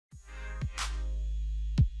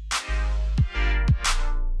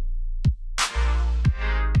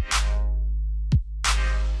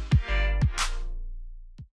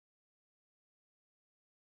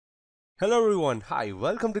Hello everyone, hi,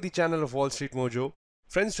 welcome to the channel of Wall Street Mojo.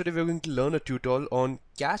 Friends, today we're going to learn a tutorial on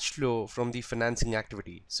cash flow from the financing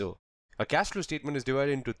activity. So, a cash flow statement is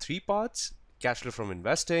divided into three parts: cash flow from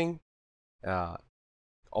investing,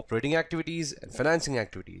 operating activities, and financing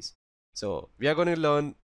activities. So, we are going to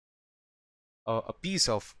learn a piece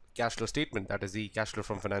of cash flow statement, that is the cash flow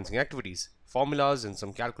from financing activities, formulas and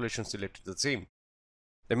some calculations related to the same.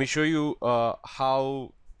 Let me show you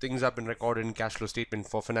how things have been recorded in cash flow statement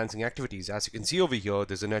for financing activities. As you can see over here,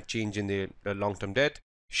 there's a net change in the long-term debt,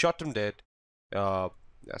 short-term debt,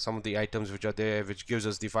 some of the items which are there, which gives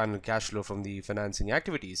us the final cash flow from the financing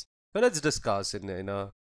activities. So let's discuss in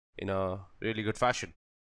a really good fashion.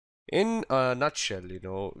 In a nutshell,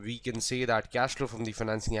 we can say that cash flow from the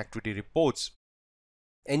financing activity reports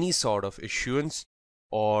any sort of issuance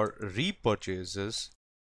or repurchases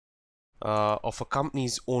of a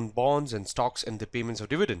company's own bonds and stocks and the payments of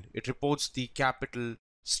dividend. It reports the capital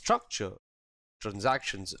structure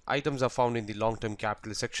transactions. Items are found in the long-term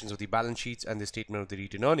capital sections of the balance sheets and the statement of the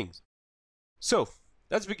retained earnings. So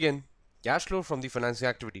let's begin. Cash flow from the financing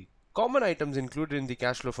activity. Common items included in the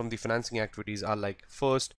cash flow from the financing activities are like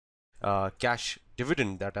first, cash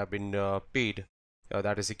dividend that have been paid.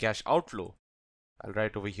 That is a cash outflow. I'll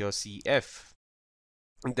write over here CF.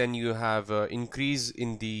 And then you have increase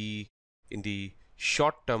in the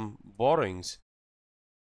short-term borrowings.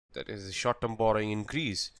 That is a short-term borrowing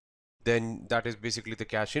increase. Then that is basically the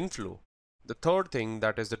cash inflow. The third thing,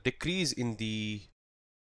 that is the decrease in the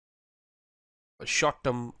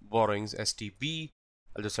short-term borrowings, STB.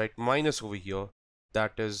 I'll just write minus over here.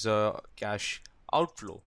 That is cash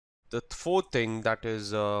outflow. The fourth thing, that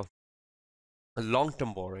is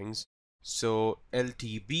long-term borrowings. So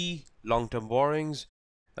LTB, long-term borrowings.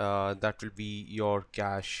 That will be your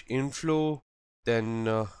cash inflow.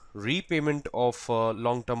 Then repayment of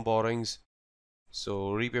long-term borrowings.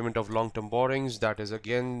 So repayment of long-term borrowings, that is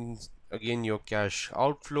again your cash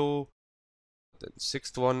outflow. Then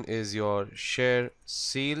sixth one is your share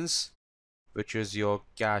sales, which is your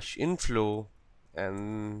cash inflow,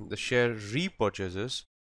 and the share repurchases,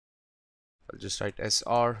 I'll just write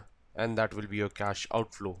SR, and that will be your cash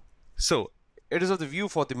outflow. So it is of the view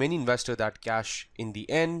for the many investor that cash in the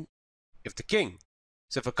end is the king.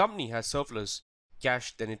 So if a company has surplus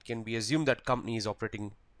cash, then it can be assumed that company is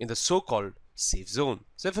operating in the so-called safe zone.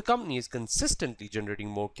 So if a company is consistently generating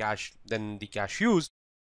more cash than the cash used,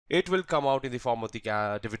 it will come out in the form of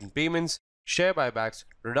the dividend payments, share buybacks,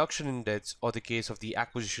 reduction in debts, or the case of the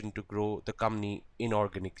acquisition to grow the company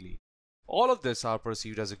inorganically. All of this are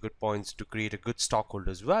perceived as a good points to create a good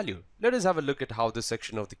stockholders value. Let us have a look at how this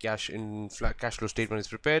section of the cash flow statement is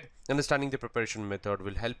prepared. Understanding the preparation method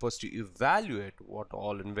will help us to evaluate what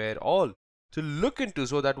all and where all to look into,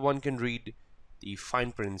 so that one can read the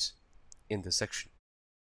fine prints in this section.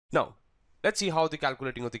 Now, let's see how the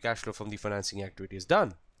calculating of the cash flow from the financing activity is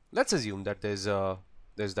done. Let's assume that there's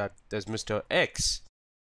Mr. X.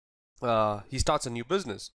 He starts a new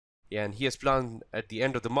business. And he has planned at the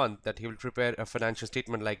end of the month that he will prepare a financial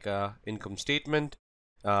statement like income statement,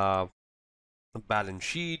 balance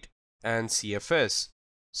sheet, and CFS.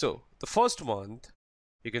 So the first month,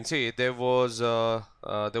 you can say there was no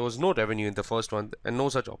revenue in the first month and no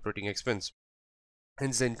such operating expense.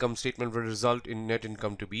 Hence, the income statement will result in net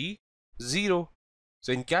income to be 0.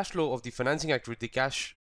 So in cash flow of the financing activity, the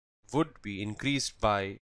cash would be increased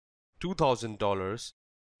by $2,000.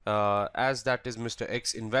 As that is Mr.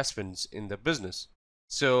 X investments in the business.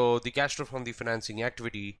 So the cash flow from the financing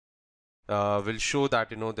activity will show that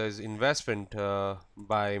there's investment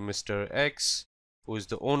by Mr. X, who is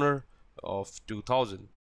the owner of 2000.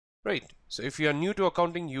 Right. So if you are new to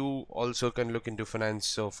accounting, you also can look into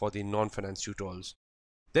finance for the non-finance tutorials.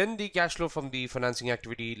 Then the cash flow from the financing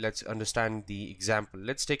activity, let's understand the example.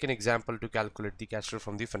 Let's take an example to calculate the cash flow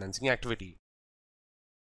from the financing activity.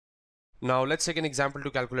 Now let's take an example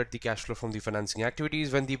to calculate the cash flow from the financing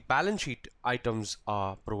activities when the balance sheet items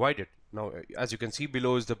are provided. Now, as you can see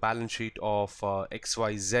below is the balance sheet of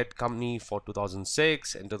XYZ company for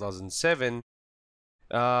 2006 and 2007.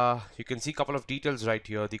 You can see a couple of details right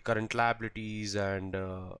here: the current liabilities and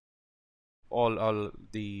all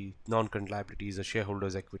the non-current liabilities, the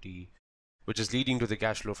shareholders' equity, which is leading to the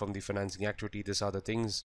cash flow from the financing activity. These are the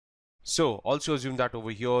things. So also assume that over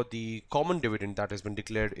here the common dividend that has been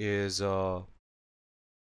declared is we'll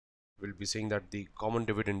be saying that the common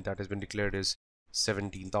dividend that has been declared is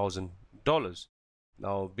 $17,000.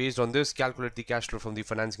 Now based on this, calculate the cash flow from the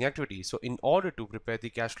financing activity. So in order to prepare the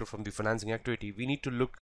cash flow from the financing activity, we need to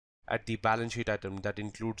look at the balance sheet item that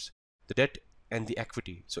includes the debt and the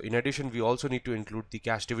equity. So in addition, we also need to include the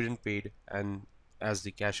cash dividend paid and as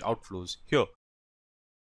the cash outflows here.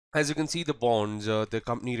 As you can see, the bonds, the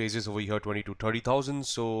company raises over here 20 to 30,000.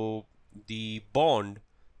 So the bond,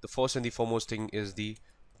 the first and the foremost thing is the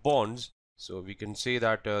bonds. So we can say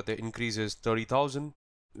that the increase is 30,000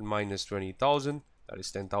 minus 20,000, that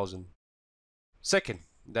is 10,000. Second,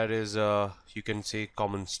 that is you can say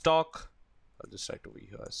common stock. I'll just write over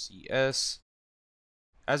here CS.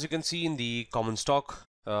 As you can see in the common stock,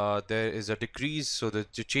 there is a decrease. So the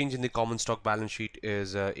change in the common stock balance sheet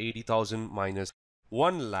is 80,000 minus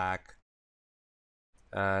 1 lakh,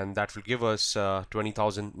 and that will give us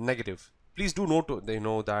 20,000 negative. Please do note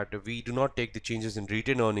that we do not take the changes in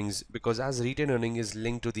retained earnings, because as retained earning is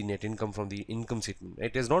linked to the net income from the income statement,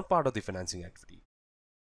 it is not part of the financing activity.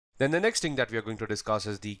 Then the next thing that we are going to discuss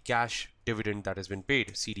is the cash dividend that has been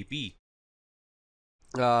paid, CDP.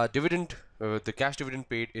 Dividend, the cash dividend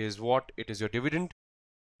paid is what? It is your dividend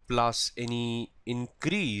plus any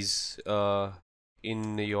increase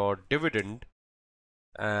in your dividend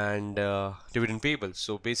and dividend payable.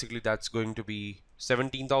 So basically that's going to be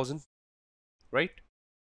 17,000, right?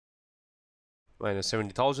 Minus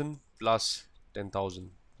 70,000 plus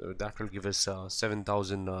 10,000. So that will give us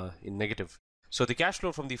 7,000 in negative. So the cash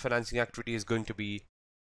flow from the financing activity is going to be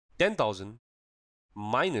 10,000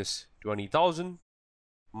 minus 20,000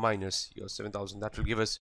 minus your 7,000. That will give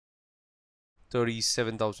us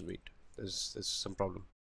 37,000. Wait, there's some problem.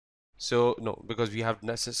 So no, because we have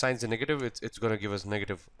signs the negative, it's going to give us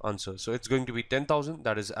negative answer. So it's going to be 10,000,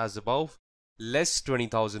 that is as above, less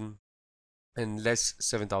 20,000 and less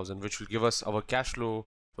 7,000, which will give us our cash flow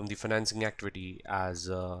from the financing activity as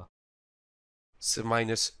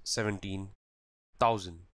minus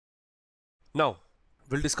 17,000. Now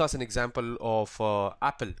we'll discuss an example of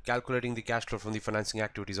Apple, calculating the cash flow from the financing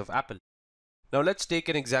activities of Apple. Now let's take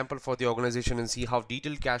an example for the organization and see how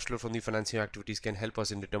detailed cash flow from the financing activities can help us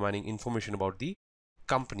in determining information about the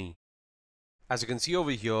company. As you can see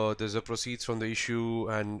over here, there's a proceeds from the issue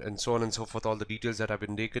and so on and so forth, all the details that have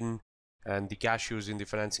been taken, and the cash used in the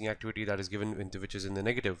financing activity that is given, which is in the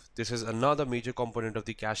negative. This is another major component of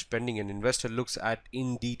the cash spending an investor looks at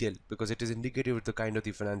in detail, because it is indicative of the kind of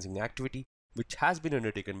the financing activity which has been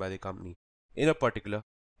undertaken by the company in a particular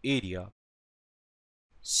area.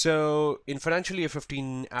 So in financial year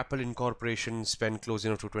 15, Apple Incorporation spent close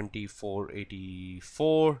enough to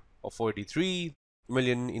 2484 or 483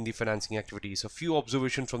 million in the financing activities. A few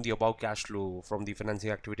observations from the above cash flow from the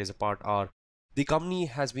financing activities apart are: the company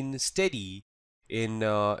has been steady in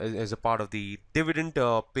as a part of the dividend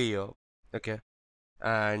payer, okay,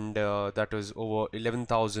 and that was over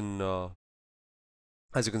 11,000.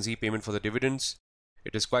 As you can see, payment for the dividends,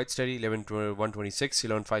 it is quite steady, 11,126,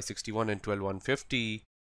 11,561 and 12,150.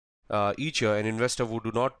 Each year. An investor who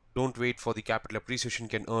don't wait for the capital appreciation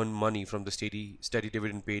can earn money from the steady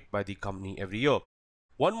dividend paid by the company every year.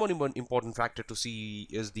 One more important factor to see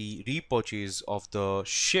is the repurchase of the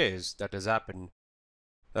shares that has happened.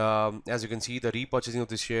 As you can see, the repurchasing of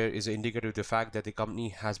the share is indicative of the fact that the company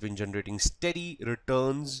has been generating steady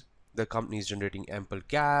returns. The company is generating ample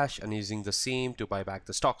cash and using the same to buy back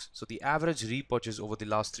the stocks. So the average repurchase over the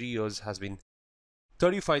last 3 years has been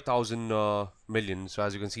 35,000 million. So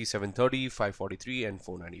as you can see, 730, 543 and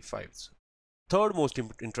 495. So third most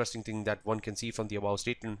interesting thing that one can see from the above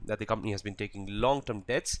statement, that the company has been taking long-term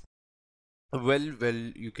debts. Well,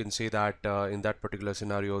 you can say that in that particular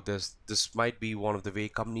scenario, this might be one of the way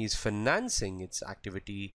company is financing its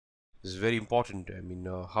activity. This is very important. I mean,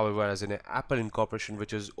 however, as an Apple Incorporation,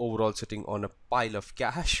 which is overall sitting on a pile of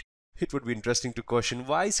cash, it would be interesting to question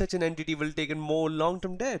why such an entity will take in more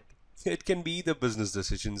long-term debt. It can be the business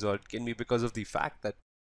decisions, or it can be because of the fact that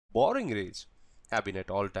borrowing rates have been at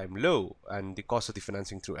all-time low and the cost of the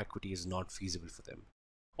financing through equity is not feasible for them.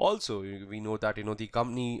 Also, we know that the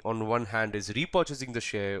company on one hand is repurchasing the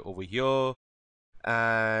share over here,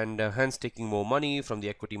 and hence taking more money from the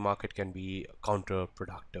equity market can be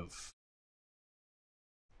counterproductive.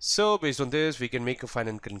 So based on this, we can make a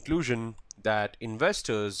final conclusion that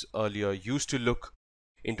investors earlier used to look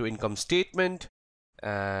into income statement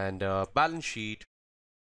and balance sheet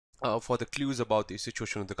for the clues about the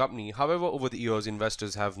situation of the company. However, over the years,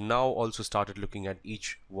 investors have now also started looking at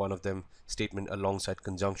each one of them statement alongside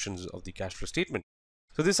conjunctions of the cash flow statement.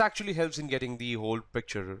 So this actually helps in getting the whole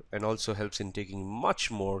picture and also helps in taking much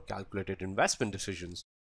more calculated investment decisions.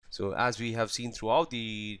 So as we have seen throughout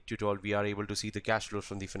the tutorial, we are able to see the cash flows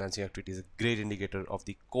from the financing activity is a great indicator of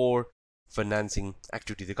the core financing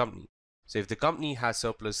activity of the company. So if the company has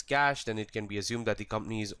surplus cash, then it can be assumed that the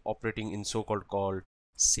company is operating in so-called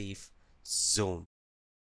safe zone.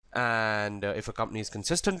 And if a company is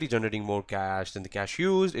consistently generating more cash than the cash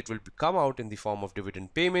used, it will come out in the form of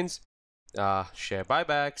dividend payments, share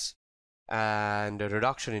buybacks, and a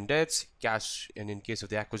reduction in debts, cash, and in case of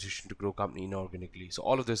the acquisition to grow company inorganically. So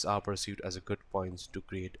all of this are perceived as a good points to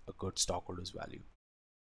create a good stockholders value.